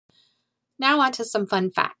Now on to some fun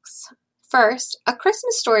facts. First, A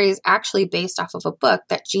Christmas Story is actually based off of a book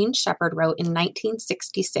that Jean Shepherd wrote in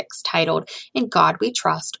 1966 titled In God We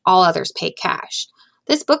Trust, All Others Pay Cash.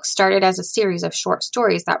 This book started as a series of short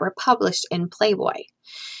stories that were published in Playboy.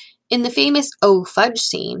 In the famous "Oh Fudge"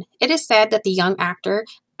 scene, it is said that the young actor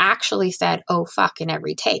actually said "oh fuck" in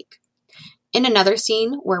every take. In another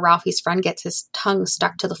scene where Ralphie's friend gets his tongue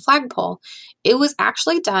stuck to the flagpole, it was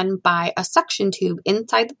actually done by a suction tube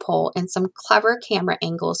inside the pole and some clever camera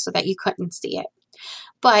angles so that you couldn't see it.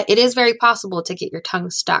 But it is very possible to get your tongue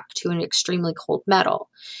stuck to an extremely cold metal.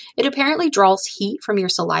 It apparently draws heat from your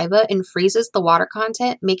saliva and freezes the water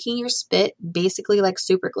content, making your spit basically like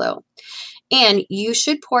super glue. And you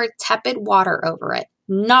should pour tepid water over it,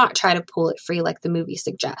 not try to pull it free like the movie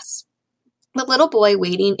suggests. The little boy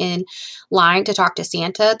waiting in line to talk to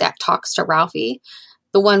Santa that talks to Ralphie,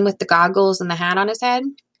 the one with the goggles and the hat on his head,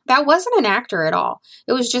 that wasn't an actor at all.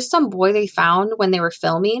 It was just some boy they found when they were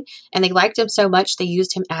filming, and they liked him so much they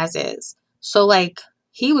used him as is. So,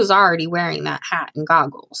 he was already wearing that hat and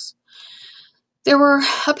goggles. There were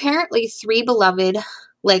apparently 3 beloved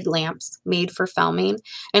leg lamps made for filming,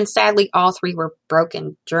 and sadly all 3 were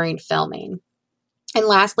broken during filming. And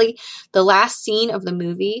lastly, the last scene of the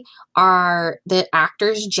movie are the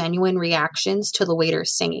actors' genuine reactions to the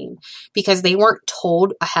waiters singing, because they weren't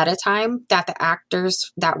told ahead of time that the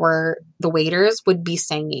actors that were the waiters would be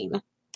singing.